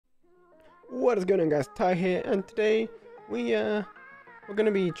What is going on, guys? Ty here, and today we're going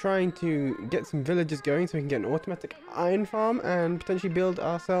to be trying to get some villages going so we can get an automatic iron farm and potentially build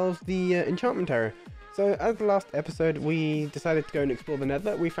ourselves the enchantment area. So as the last episode, we decided to go and explore the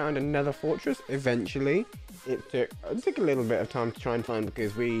nether. We found a nether fortress eventually. It took a little bit of time to try and find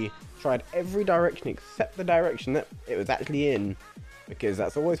because we tried every direction except the direction that it was actually in. Because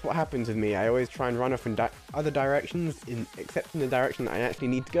that's always what happens with me. I always try and run off in other directions except in the direction that I actually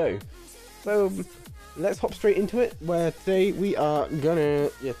need to go. So let's hop straight into it, where today we are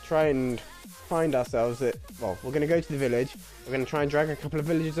gonna try and find ourselves we're gonna go to the village, we're gonna try and drag a couple of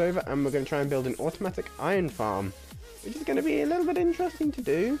villages over, and we're gonna try and build an automatic iron farm, which is gonna be a little bit interesting to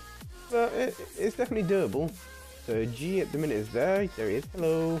do, but it's definitely doable. So G at the minute is there he is,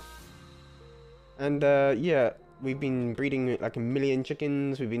 hello. And yeah, we've been breeding like a million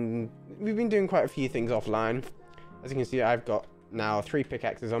chickens, we've been doing quite a few things offline. As you can see, I've got now 3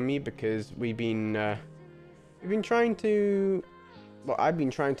 pickaxes on me because we've been trying to, I've been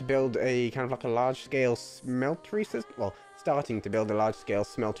trying to build a kind of like a large-scale smeltery system, starting to build a large-scale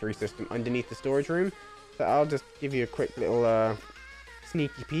smeltery system underneath the storage room. So I'll just give you a quick little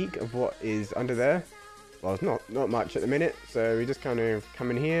sneaky peek of what is under there. Well, it's not much at the minute, so we just kind of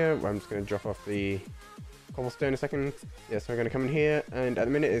come in here. I'm just going to drop off the cobblestone a second. Yes, we're going to come in here, and at the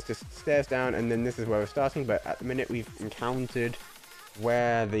minute it's just stairs down, and then this is where we're starting. But at the minute we've encountered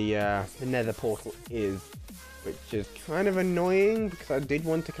where the nether portal is, which is kind of annoying because I did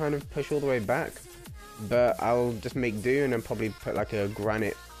want to kind of push all the way back, but I'll just make do and then probably put like a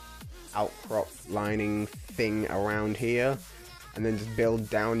granite outcrop lining thing around here, and then just build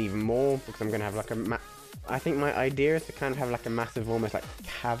down even more because I'm going to have like I think my idea is to kind of have like a massive, almost like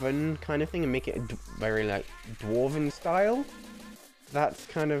cavern kind of thing, and make it a very like dwarven style. That's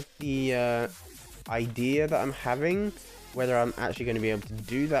kind of the idea that I'm having. Whether I'm actually going to be able to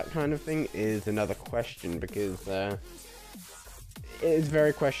do that kind of thing is another question, because it is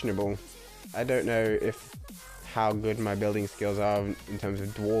very questionable. I don't know how good my building skills are in terms of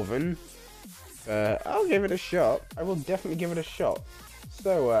dwarven, but I'll give it a shot. I will definitely give it a shot.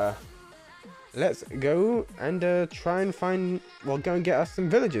 So let's go and try and go and get us some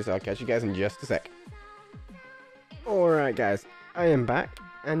villagers. I'll catch you guys in just a sec. Alright guys, I am back,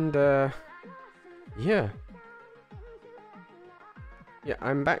 and yeah,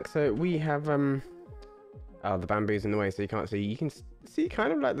 I'm back. So we have oh, the bamboo's in the way so you can't see. You can see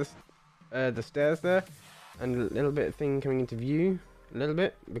kind of like the stairs there, and a little bit of thing coming into view, a little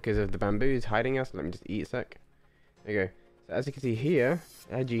bit, because of the bamboos hiding us. Let me just eat a sec. There you go. So as you can see here,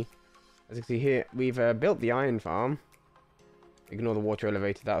 as you can see here, we've built the iron farm. Ignore the water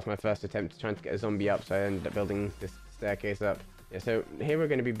elevator. That was my first attempt trying to get a zombie up, so I ended up building this staircase up. Yeah, so here we're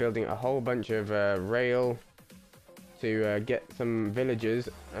going to be building a whole bunch of rail to get some villagers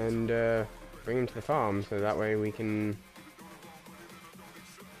and bring them to the farm, so that way we can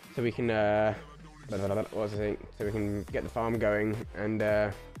what was I saying? So we can get the farm going and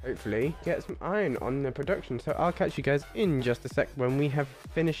hopefully get some iron on the production. So I'll catch you guys in just a sec when we have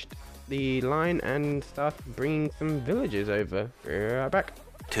finished the line and start bringing some villagers over. Be right back.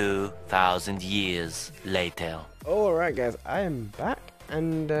 2,000 years later. Alright guys, I am back,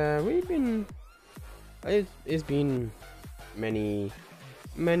 and it's been many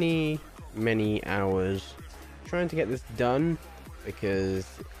hours trying to get this done, because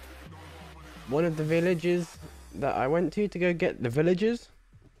one of the villages that I went to go get the villagers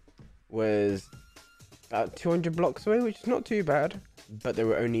was about 200 blocks away, which is not too bad, but there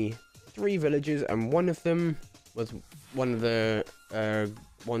were only 3 villagers, and one of them was one of the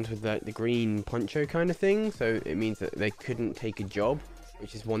ones with the green poncho kind of thing, so it means that they couldn't take a job,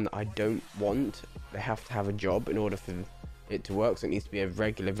 which is one that I don't want. They have to have a job in order for it to work, so it needs to be a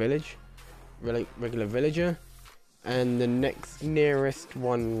regular villager. And the next nearest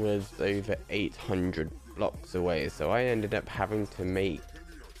one was over 800 blocks away, so I ended up having to make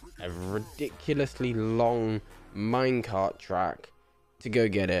a ridiculously long minecart track to go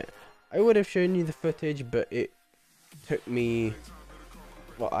get it. I would have shown you the footage, but it took me,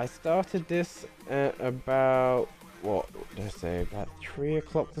 I started this at about, what did I say, about 3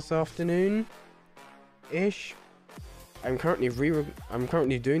 o'clock this afternoon ish. I'm currently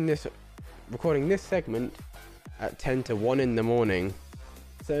recording this segment at 10 to 1 in the morning.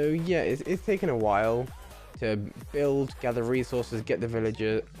 So yeah, it's taken a while to build, gather resources, get the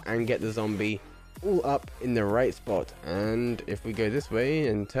villager and get the zombie all up in the right spot. And if we go this way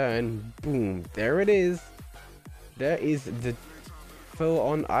and turn, boom, there it is. There is the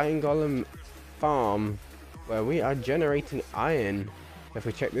full-on iron golem farm where we are generating iron. If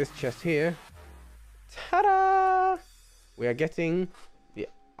we check this chest here, ta-da! We are getting the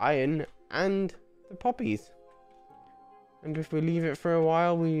iron and the poppies. And if we leave it for a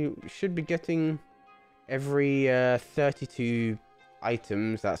while, we should be getting every 32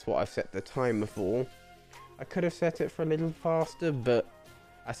 items. That's what I've set the timer for. I could have set it for a little faster, but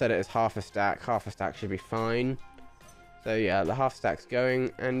I set it as half a stack. Half a stack should be fine. So yeah, the half stack's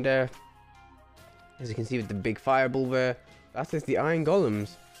going, and as you can see with the big fireball there, that is the iron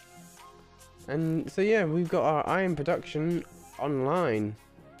golems. And so yeah, we've got our iron production online.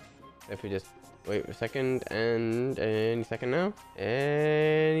 So if we just wait for a second, and any second now,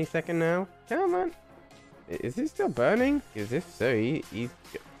 come on. Is it still burning? Because if so, he's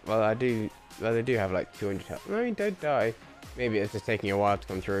well, they do have like 200 health. No, he don't die. Maybe it's just taking a while to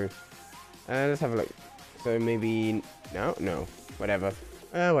come through. Let's have a look. So maybe no, whatever.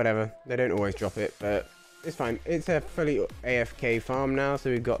 Whatever. They don't always drop it, but it's fine. It's a fully AFK farm now, so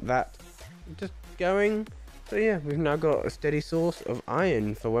we've got that just going. So yeah, we've now got a steady source of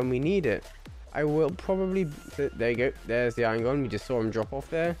iron for when we need it. I will probably... There you go. There's the iron golem. You just saw him drop off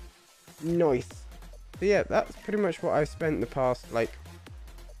there. Nice. So yeah, that's pretty much what I've spent the past, like,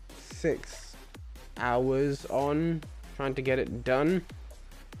 6 hours on trying to get it done.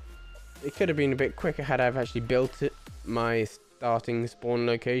 It could have been a bit quicker had I've actually built it, my starting spawn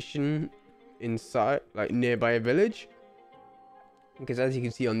location inside, like, nearby a village. Because as you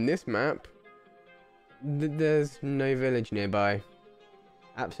can see on this map, there's no village nearby.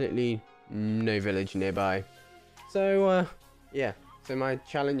 Absolutely no village nearby. So yeah, so my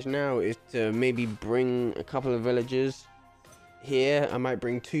challenge now is to maybe bring a couple of villagers here. I might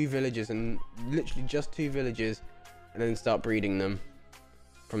bring 2 villagers, and literally just 2 villagers, and then start breeding them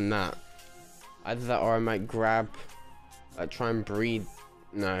from that. Either that, or I might grab, try and breed.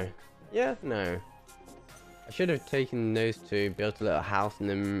 No, I should have taken those 2, built a little house, and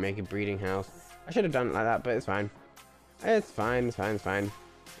then make a breeding house. I should have done it like that, but it's fine. It's fine.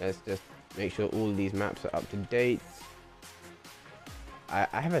 Let's just make sure all these maps are up to date.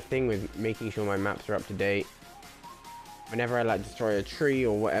 I have a thing with making sure my maps are up to date. Whenever I like destroy a tree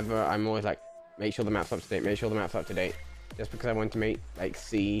or whatever, I'm always like, make sure the map's up to date, make sure the map's up to date. Just because I want to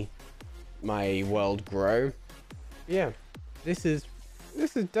see my world grow. Yeah, this is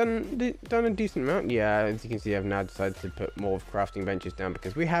done a decent amount. Yeah, as you can see, I've now decided to put more of crafting benches down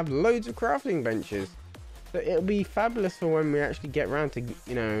because we have loads of crafting benches. So it'll be fabulous for when we actually get around to,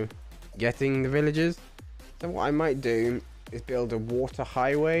 you know, getting the villagers. So what I might do is build a water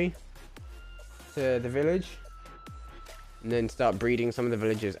highway to the village, and then start breeding some of the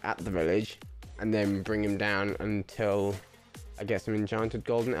villagers at the village, and then bring them down until I get some enchanted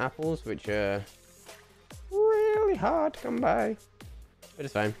golden apples, which are really hard to come by. But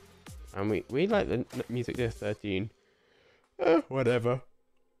it's fine. And we like the music there, 13. Whatever.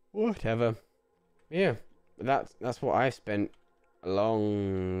 Yeah, that's what I spent a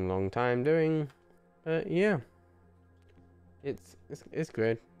long time doing. But yeah, it's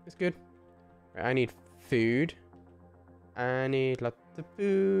good. It's good. Right, I need food. I need lots of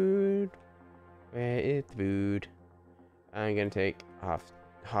food. Where is the food? I'm gonna take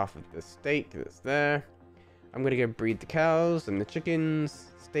half of the steak that's there. I'm gonna go breed the cows and the chickens.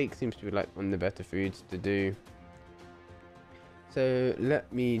 Steak seems to be like one of the better foods to do. So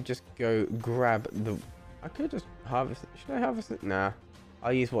let me just go grab the... I could just harvest it. Should I harvest it? Nah.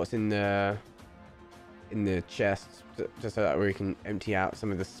 I'll use what's in the chest, just so that we can empty out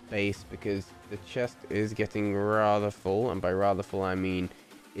some of the space, because the chest is getting rather full, and by rather full I mean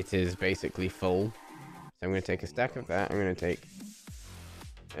it is basically full. So I'm going to take a stack of that. I'm going to take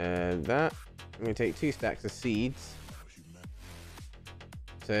that. I'm going to take 2 stacks of seeds,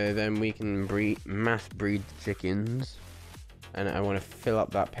 so then we can mass breed the chickens. And I want to fill up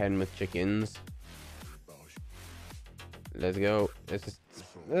that pen with chickens. Let's go. Let's just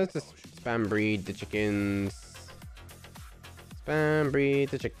spam breed the chickens. Spam breed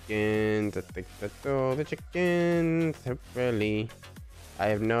the chickens. The chickens. Hopefully. I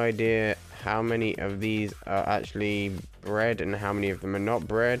have no idea how many of these are actually bred and how many of them are not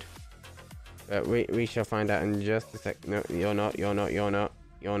bred. But we shall find out in just a sec. No, you're not.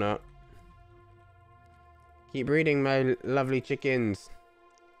 Keep breeding, my lovely chickens.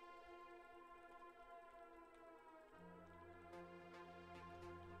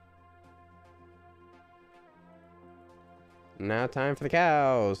 Now time for the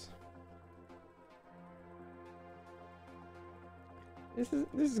cows. This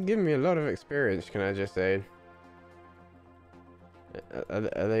is giving me a lot of experience, can I just say? Are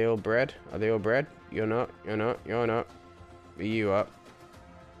they all bred? Are they all bred? You're not. Be you up.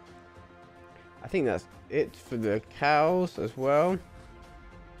 I think that's it for the cows as well.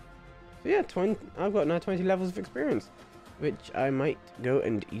 So yeah, I've got now 20 levels of experience. which I might go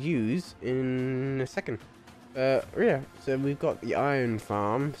and use in a second. Yeah, so we've got the iron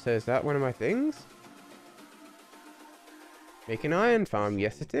farm. So is that one of my things? Make an iron farm.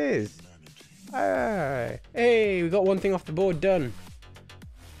 Yes, it is. Hey, we got one thing off the board done.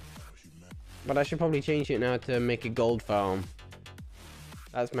 But I should probably change it now to make a gold farm.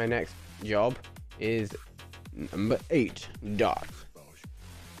 That's my next job. Is number 8. Dot.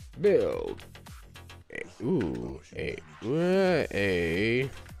 Build. A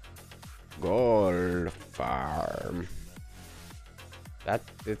gold farm. That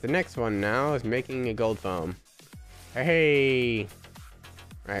is the next one now, is making a gold farm. Hey.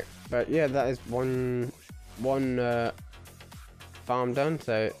 Right, but yeah, that is one farm done.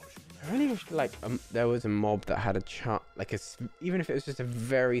 So I really wish like there was a mob that had a chance, like even if it was just a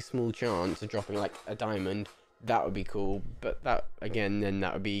very small chance of dropping like a diamond. That would be cool, but that again, then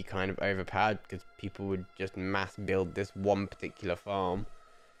that would be kind of overpowered because people would just mass build this one particular farm,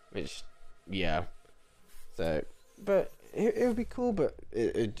 which, yeah. So, but it would be cool, but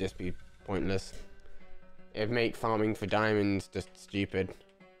it'd just be pointless. It'd make farming for diamonds just stupid,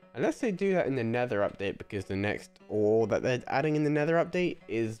 unless they do that in the Nether update, because the next ore that they're adding in the Nether update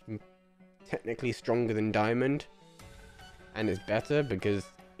is technically stronger than diamond, and it's better because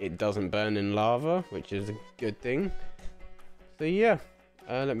it doesn't burn in lava, which is a good thing. So yeah,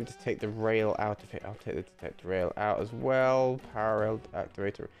 let me just take the rail out of it. I'll take the detector rail out as well. Power rail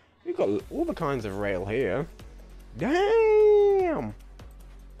activator. We've got all the kinds of rail here. Damn!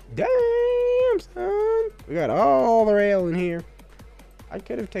 Damn, son! We got all the rail in here. I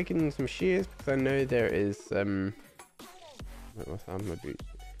could have taken some shears because I know there is what's on my boots?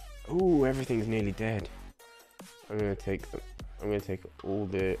 Oh, everything's nearly dead. I'm gonna take some. I'm going to take all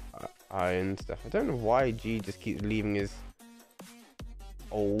the iron stuff. I don't know why G just keeps leaving his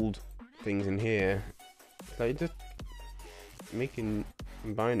old things in here. It's like just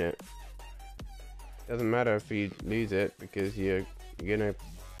combine it. Doesn't matter if you lose it because you're gonna.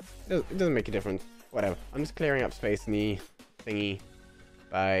 It doesn't make a difference. Whatever. I'm just clearing up space in the thingy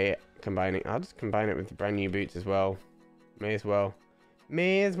by combining. I'll just combine it with the brand new boots as well. May as well.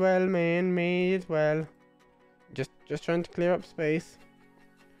 May as well, man. May as well. Just trying to clear up space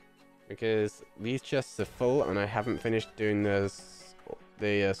because these chests are full and I haven't finished doing the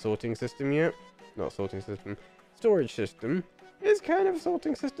sorting system yet. Not sorting system, storage system. It's kind of a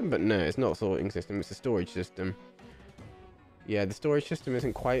sorting system, but no, it's not a sorting system, it's a storage system. Yeah, the storage system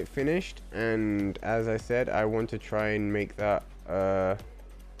isn't quite finished, and as I said, I want to try and make that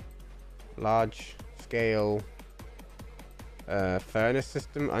large scale furnace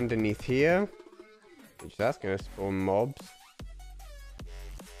system underneath here. Which that's going to spawn mobs.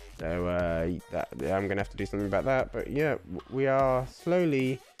 So I'm going to have to do something about that. But yeah, we are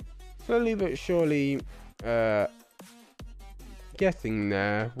slowly but surely getting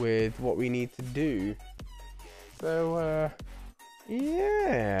there with what we need to do. So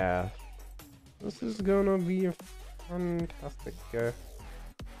yeah, this is going to be a fantastic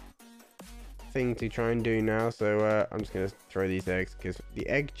thing to try and do now. So I'm just going to throw these eggs because the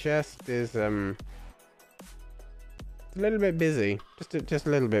egg chest is a little bit busy, just a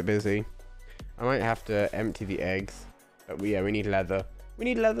little bit busy. I might have to empty the eggs, but we need leather. We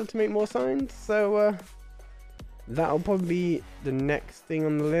need leather to make more signs, so that'll probably be the next thing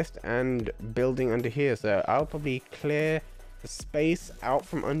on the list, and building under here. So I'll probably clear the space out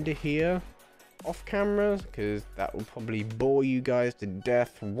from under here off camera, because that will probably bore you guys to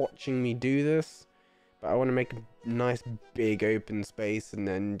death watching me do this. But I want to make a nice big open space and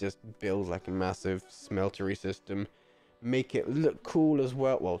then just build like a massive smeltery system. Make it look cool as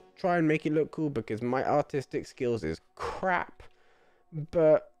well. Well, try and make it look cool because my artistic skills is crap.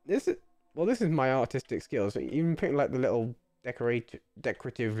 But this is my artistic skills. Even putting like the little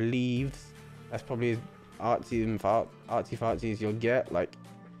decorative leaves, that's probably as artsy-fartsy as you'll get. Like,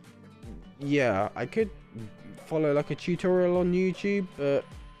 yeah, I could follow like a tutorial on YouTube, but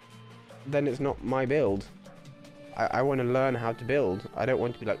then it's not my build. I want to learn how to build. I don't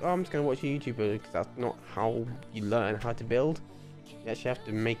want to be like, oh, I'm just going to watch a YouTuber, because that's not how you learn how to build. You actually have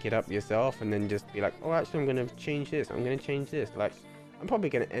to make it up yourself and then just be like, oh, actually, I'm going to change this. I'm going to change this. Like, I'm probably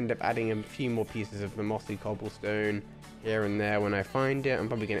going to end up adding a few more pieces of the mossy cobblestone here and there when I find it. I'm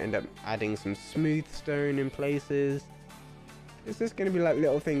probably going to end up adding some smooth stone in places. It's just going to be like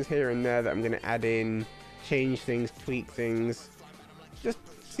little things here and there that I'm going to add in, change things, tweak things. Just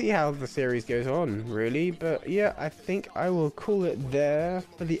see how the series goes on, really. But yeah, I think I will call it there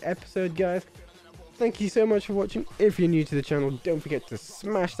for the episode, guys. Thank you so much for watching. If you're new to the channel, don't forget to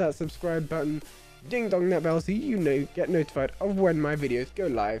smash that subscribe button, ding dong that bell so you get notified of when my videos go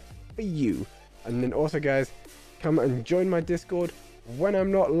live for you. And then also, guys, come and join my Discord when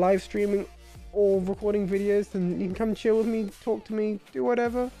I'm not live streaming or recording videos, and you can come chill with me, talk to me, do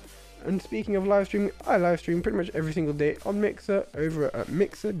whatever. And speaking of live streaming, I live stream pretty much every single day on Mixer over at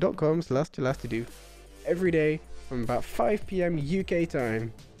mixer.com/Tyaelastideu every day from about 5 p.m. UK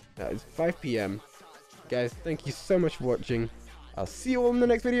time. That is 5 p.m. Guys, thank you so much for watching. I'll see you all in the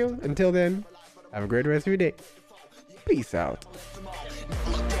next video. Until then, have a great rest of your day. Peace out.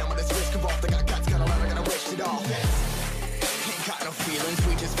 Feelings,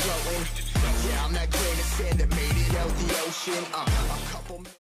 we just floating. Yeah, I'm that grain of sand that made it out the ocean.